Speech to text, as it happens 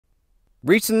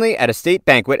Recently, at a state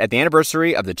banquet at the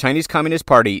anniversary of the Chinese Communist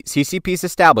Party (CCP's)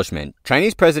 establishment,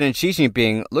 Chinese President Xi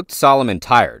Jinping looked solemn and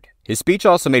tired. His speech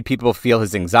also made people feel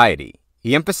his anxiety.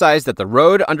 He emphasized that the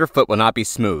road underfoot will not be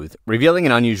smooth, revealing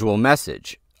an unusual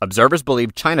message. Observers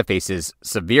believe China faces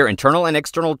severe internal and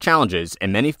external challenges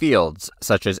in many fields,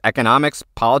 such as economics,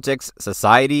 politics,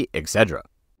 society, etc.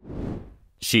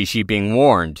 Xi Jinping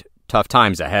warned, tough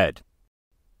times ahead.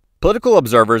 Political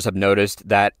observers have noticed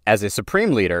that, as a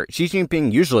supreme leader, Xi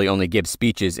Jinping usually only gives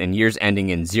speeches in years ending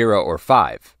in 0 or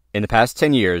 5. In the past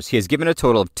 10 years, he has given a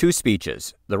total of 2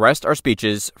 speeches. The rest are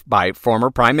speeches by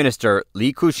former Prime Minister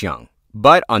Li Keqiang.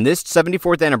 But on this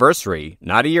 74th anniversary,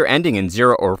 not a year ending in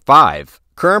 0 or 5,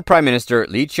 current Prime Minister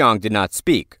Li Keqiang did not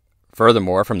speak.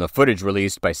 Furthermore, from the footage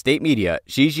released by state media,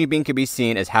 Xi Jinping can be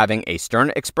seen as having a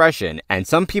stern expression, and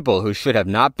some people who should have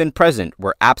not been present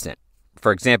were absent.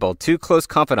 For example, 2 close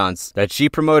confidants that Xi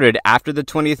promoted after the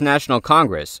 20th National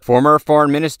Congress, former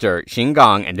Foreign Minister Qin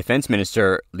Gang and Defense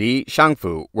Minister Li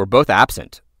Shangfu, were both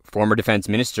absent. Former Defense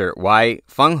Minister Wei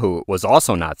Fenghu was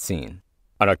also not seen.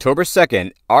 On October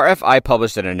 2nd, RFI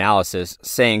published an analysis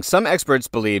saying some experts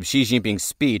believe Xi Jinping's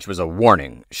speech was a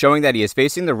warning, showing that he is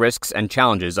facing the risks and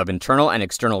challenges of internal and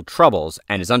external troubles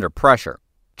and is under pressure.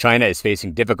 China is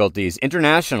facing difficulties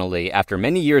internationally after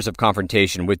many years of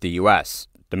confrontation with the U.S.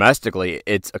 Domestically,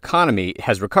 its economy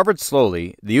has recovered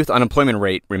slowly, the youth unemployment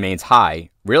rate remains high,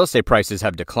 real estate prices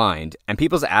have declined, and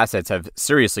people's assets have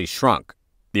seriously shrunk.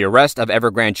 The arrest of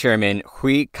Evergrande chairman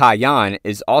Hui Ka-yan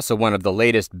is also one of the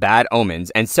latest bad omens,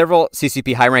 and several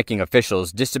CCP high-ranking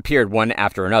officials disappeared one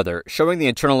after another, showing the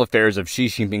internal affairs of Xi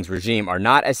Jinping's regime are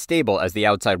not as stable as the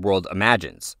outside world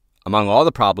imagines. Among all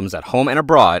the problems at home and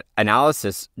abroad,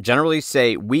 analysts generally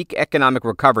say weak economic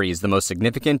recovery is the most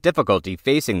significant difficulty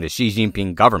facing the Xi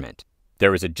Jinping government.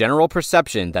 There is a general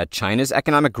perception that China's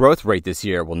economic growth rate this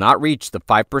year will not reach the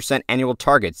 5% annual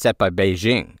target set by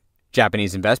Beijing.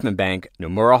 Japanese investment bank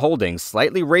Nomura Holdings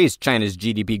slightly raised China's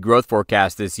GDP growth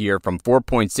forecast this year from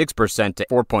 4.6% to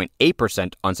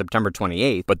 4.8% on September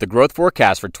 28, but the growth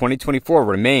forecast for 2024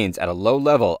 remains at a low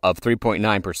level of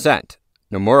 3.9%.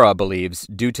 Nomura believes,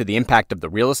 due to the impact of the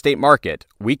real estate market,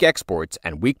 weak exports,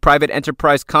 and weak private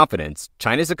enterprise confidence,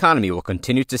 China's economy will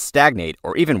continue to stagnate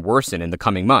or even worsen in the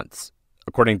coming months.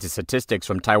 According to statistics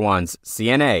from Taiwan's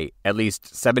CNA, at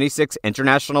least 76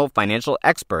 international financial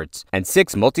experts and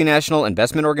 6 multinational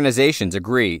investment organizations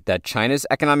agree that China's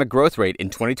economic growth rate in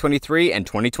 2023 and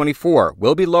 2024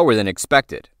 will be lower than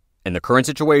expected. In the current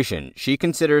situation, Xi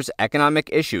considers economic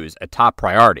issues a top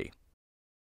priority.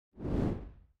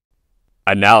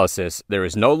 Analysis: there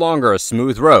is no longer a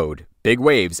smooth road. Big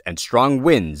waves and strong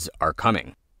winds are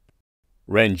coming.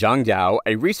 Ren Zhangdao,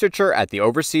 a researcher at the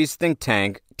overseas think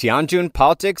tank Tianjin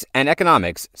Politics and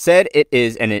Economics, said it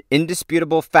is an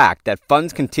indisputable fact that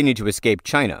funds continue to escape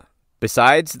China.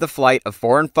 Besides the flight of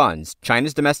foreign funds,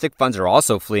 China's domestic funds are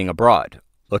also fleeing abroad.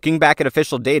 Looking back at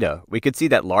official data, we could see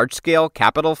that large-scale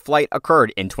capital flight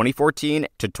occurred in 2014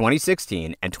 to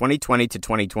 2016 and 2020 to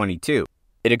 2022.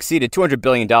 It exceeded $200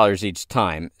 billion each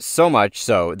time, so much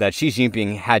so that Xi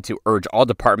Jinping had to urge all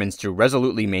departments to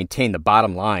resolutely maintain the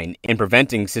bottom line in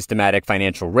preventing systematic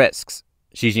financial risks.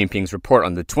 Xi Jinping's report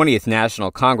on the 20th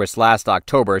National Congress last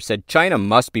October said China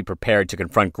must be prepared to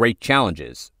confront great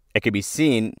challenges. It could be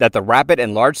seen that the rapid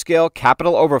and large-scale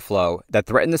capital overflow that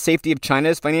threatened the safety of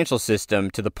China's financial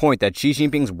system to the point that Xi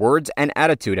Jinping's words and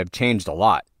attitude have changed a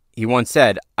lot. He once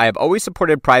said, "I have always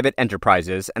supported private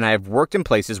enterprises, and I have worked in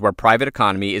places where private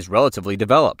economy is relatively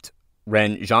developed."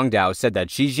 Ren Zhangdao said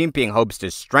that Xi Jinping hopes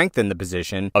to strengthen the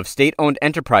position of state-owned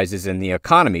enterprises in the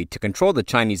economy to control the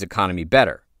Chinese economy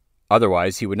better.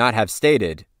 Otherwise, he would not have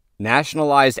stated,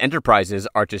 "Nationalized enterprises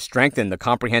are to strengthen the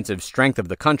comprehensive strength of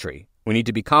the country. We need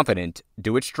to be confident,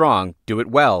 do it strong, do it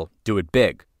well, do it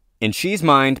big." In Xi's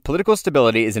mind, political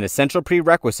stability is an essential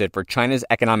prerequisite for China's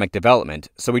economic development,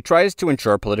 so he tries to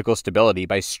ensure political stability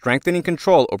by strengthening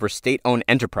control over state-owned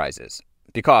enterprises.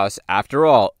 Because, after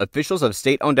all, officials of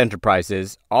state-owned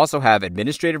enterprises also have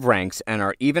administrative ranks and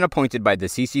are even appointed by the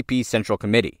CCP Central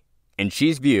Committee. In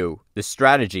Xi's view, this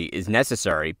strategy is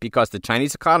necessary because the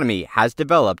Chinese economy has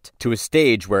developed to a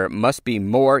stage where it must be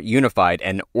more unified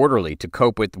and orderly to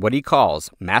cope with what he calls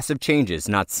massive changes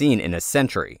not seen in a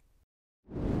century.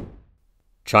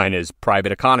 China's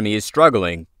private economy is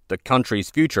struggling. The country's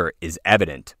future is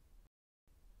evident.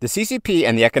 The CCP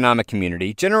and the economic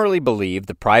community generally believe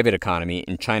the private economy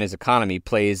in China's economy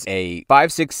plays a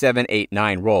 5, 6, 7, 8,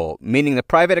 9 role, meaning the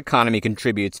private economy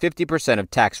contributes 50% of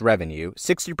tax revenue,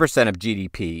 60% of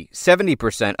GDP,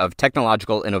 70% of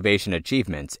technological innovation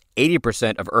achievements,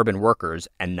 80% of urban workers,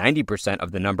 and 90%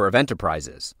 of the number of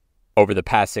enterprises. Over the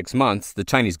past 6 months, the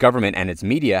Chinese government and its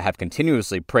media have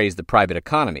continuously praised the private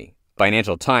economy.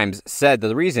 Financial Times said that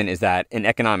the reason is that, in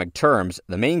economic terms,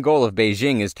 the main goal of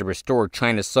Beijing is to restore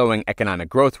China's slowing economic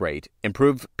growth rate,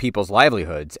 improve people's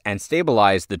livelihoods, and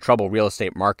stabilize the troubled real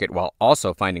estate market while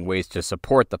also finding ways to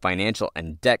support the financial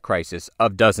and debt crisis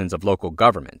of dozens of local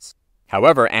governments.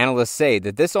 However, analysts say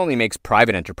that this only makes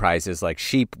private enterprises like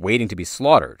sheep waiting to be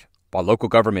slaughtered. While local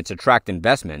governments attract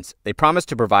investments, they promise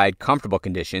to provide comfortable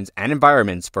conditions and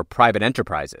environments for private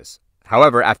enterprises.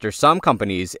 However, after some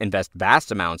companies invest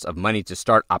vast amounts of money to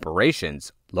start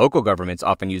operations, local governments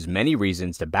often use many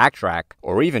reasons to backtrack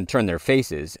or even turn their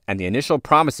faces, and the initial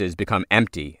promises become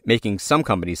empty, making some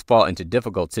companies fall into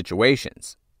difficult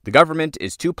situations. The government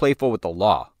is too playful with the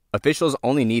law. Officials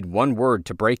only need one word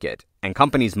to break it, and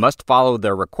companies must follow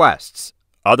their requests.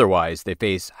 Otherwise, they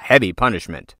face heavy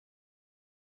punishment.